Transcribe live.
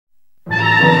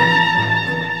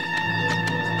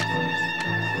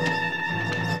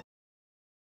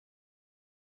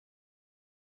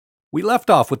We left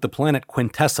off with the planet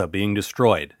Quintessa being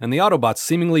destroyed, and the Autobots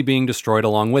seemingly being destroyed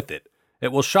along with it.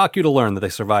 It will shock you to learn that they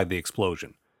survived the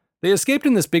explosion. They escaped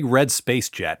in this big red space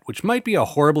jet, which might be a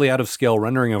horribly out of scale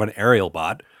rendering of an aerial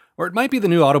bot, or it might be the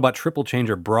new Autobot triple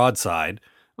changer Broadside,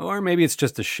 or maybe it's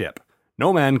just a ship.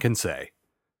 No man can say.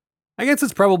 I guess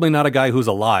it's probably not a guy who's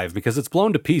alive because it's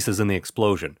blown to pieces in the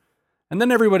explosion. And then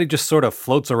everybody just sort of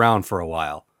floats around for a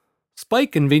while.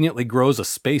 Spike conveniently grows a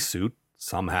spacesuit,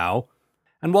 somehow.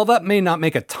 And while that may not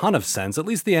make a ton of sense, at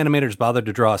least the animators bothered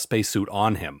to draw a spacesuit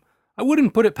on him. I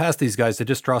wouldn't put it past these guys to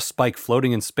just draw Spike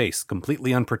floating in space,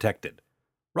 completely unprotected.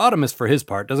 Rodimus, for his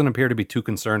part, doesn't appear to be too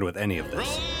concerned with any of this.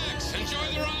 Relax,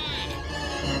 enjoy the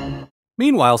ride.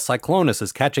 Meanwhile, Cyclonus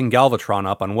is catching Galvatron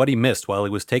up on what he missed while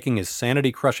he was taking his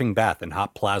sanity-crushing bath in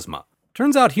hot plasma.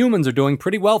 Turns out humans are doing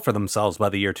pretty well for themselves by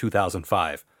the year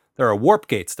 2005. There are warp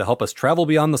gates to help us travel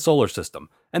beyond the solar system,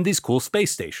 and these cool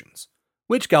space stations,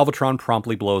 which Galvatron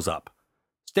promptly blows up.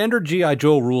 Standard G.I.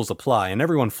 Joe rules apply and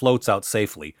everyone floats out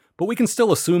safely, but we can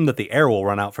still assume that the air will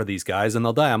run out for these guys and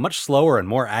they'll die a much slower and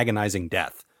more agonizing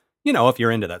death. You know, if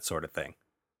you're into that sort of thing.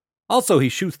 Also, he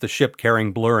shoots the ship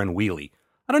carrying Blur and Wheelie.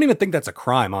 I don't even think that's a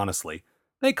crime, honestly.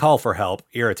 They call for help,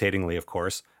 irritatingly of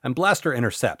course, and Blaster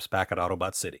intercepts back at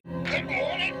Autobot City. Good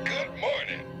morning, good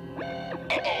morning.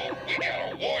 Uh-oh, we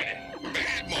got a warning.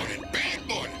 Bad morning, bad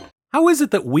morning. How is it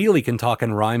that Wheelie can talk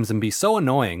in rhymes and be so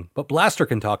annoying, but Blaster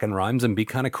can talk in rhymes and be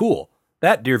kinda cool?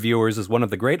 That, dear viewers, is one of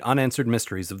the great unanswered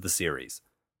mysteries of the series.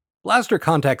 Blaster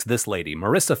contacts this lady,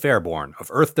 Marissa Fairborn, of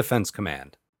Earth Defense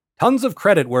Command. Tons of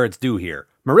credit where it's due here.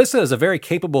 Marissa is a very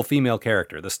capable female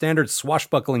character, the standard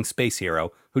swashbuckling space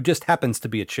hero who just happens to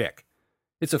be a chick.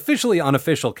 It's officially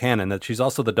unofficial canon that she's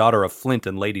also the daughter of Flint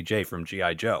and Lady J from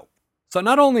G.I. Joe. So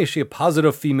not only is she a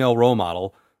positive female role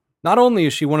model, not only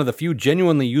is she one of the few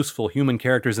genuinely useful human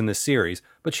characters in this series,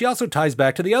 but she also ties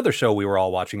back to the other show we were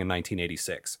all watching in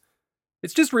 1986.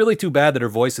 It's just really too bad that her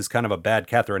voice is kind of a bad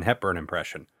Katharine Hepburn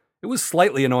impression. It was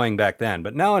slightly annoying back then,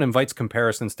 but now it invites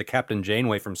comparisons to Captain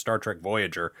Janeway from Star Trek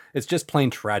Voyager. It's just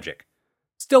plain tragic.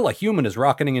 Still, a human is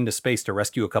rocketing into space to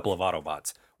rescue a couple of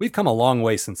Autobots. We've come a long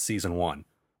way since Season 1.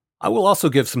 I will also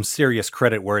give some serious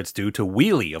credit where it's due to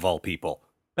Wheelie, of all people.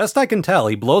 Best I can tell,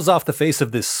 he blows off the face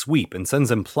of this sweep and sends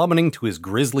him plummeting to his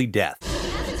grisly death.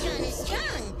 Galvatron is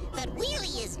strong, but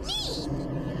Wheelie is mean.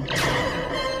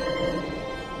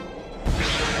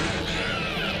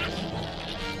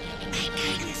 My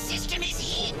guidance system is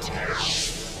hit.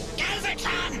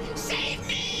 Galvatron, save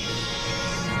me!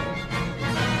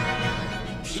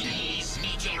 Please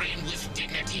meet your end with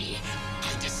dignity.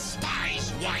 I despise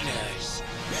whiners.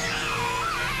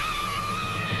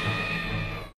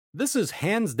 This is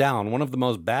hands down one of the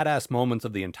most badass moments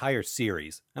of the entire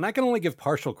series, and I can only give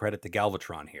partial credit to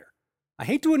Galvatron here. I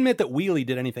hate to admit that Wheelie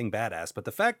did anything badass, but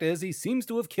the fact is he seems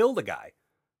to have killed a guy.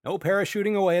 No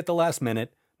parachuting away at the last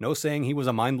minute, no saying he was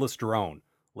a mindless drone.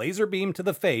 Laser beam to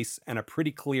the face, and a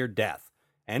pretty clear death.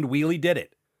 And Wheelie did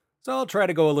it. So I'll try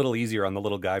to go a little easier on the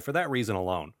little guy for that reason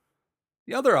alone.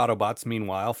 The other Autobots,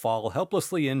 meanwhile, fall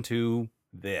helplessly into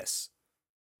this.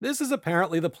 This is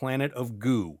apparently the planet of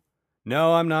goo.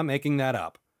 No, I'm not making that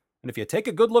up. And if you take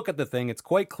a good look at the thing, it's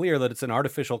quite clear that it's an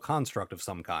artificial construct of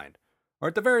some kind. Or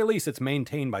at the very least, it's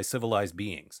maintained by civilized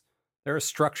beings. There are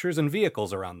structures and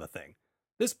vehicles around the thing.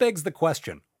 This begs the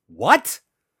question, what?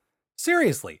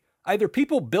 Seriously, either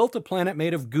people built a planet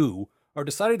made of goo, or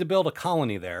decided to build a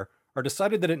colony there, or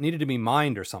decided that it needed to be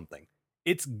mined or something.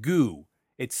 It's goo.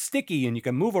 It's sticky and you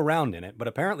can move around in it, but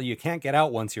apparently you can't get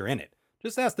out once you're in it.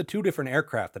 Just ask the two different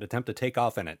aircraft that attempt to take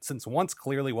off in it, since once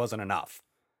clearly wasn't enough.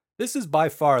 This is by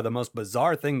far the most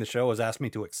bizarre thing the show has asked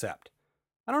me to accept.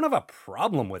 I don't have a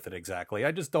problem with it exactly,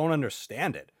 I just don't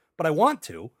understand it. But I want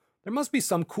to. There must be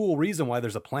some cool reason why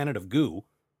there's a planet of goo.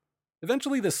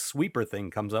 Eventually this sweeper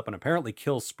thing comes up and apparently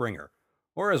kills Springer.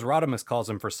 Or as Rodimus calls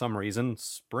him for some reason,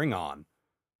 Spring-On.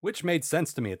 Which made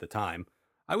sense to me at the time.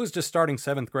 I was just starting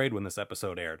 7th grade when this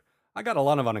episode aired. I got a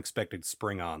lot of unexpected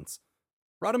Spring-Ons.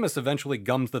 Rodimus eventually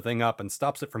gums the thing up and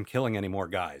stops it from killing any more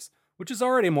guys, which is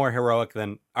already more heroic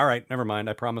than, alright, never mind,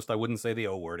 I promised I wouldn't say the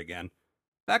O word again.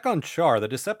 Back on Char, the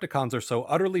Decepticons are so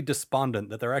utterly despondent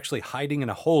that they're actually hiding in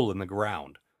a hole in the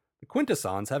ground. The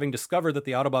Quintessons, having discovered that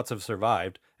the Autobots have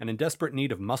survived, and in desperate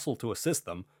need of muscle to assist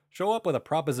them, show up with a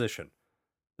proposition.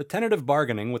 The tentative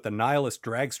bargaining with the nihilist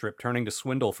dragstrip turning to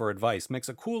Swindle for advice makes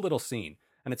a cool little scene,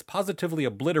 and it's positively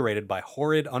obliterated by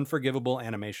horrid, unforgivable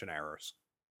animation errors.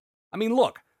 I mean,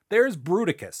 look, there's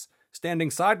Bruticus,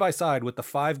 standing side by side with the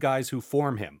 5 guys who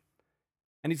form him.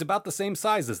 And he's about the same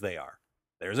size as they are.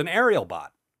 There's an aerial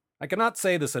bot. I cannot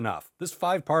say this enough. This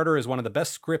 5-parter is one of the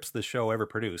best scripts this show ever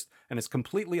produced, and is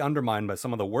completely undermined by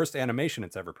some of the worst animation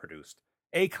it's ever produced.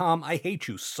 ACOM, I hate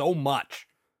you so much!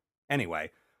 Anyway,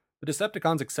 the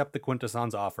Decepticons accept the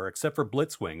Quintessons' offer, except for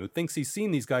Blitzwing, who thinks he's seen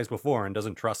these guys before and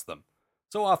doesn't trust them.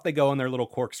 So off they go in their little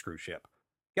corkscrew ship.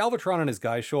 Galvatron and his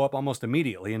guys show up almost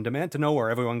immediately and demand to know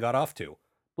where everyone got off to.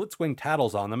 Blitzwing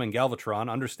tattles on them, and Galvatron,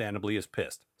 understandably, is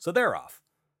pissed. So they're off.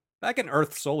 Back in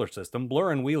Earth's solar system,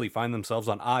 Blur and Wheelie find themselves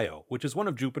on Io, which is one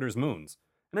of Jupiter's moons.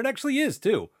 And it actually is,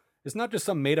 too. It's not just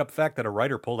some made-up fact that a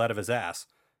writer pulled out of his ass.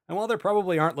 And while there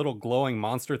probably aren't little glowing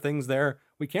monster things there,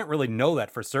 we can't really know that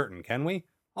for certain, can we?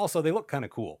 Also, they look kinda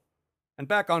cool. And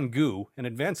back on Goo, an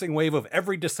advancing wave of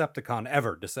every Decepticon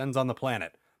ever descends on the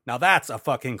planet. Now that's a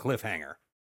fucking cliffhanger.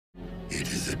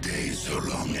 It is a day so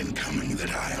long in coming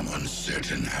that I am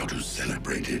uncertain how to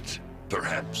celebrate it.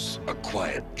 Perhaps a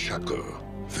quiet chuckle.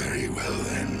 Very well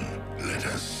then, let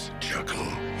us chuckle.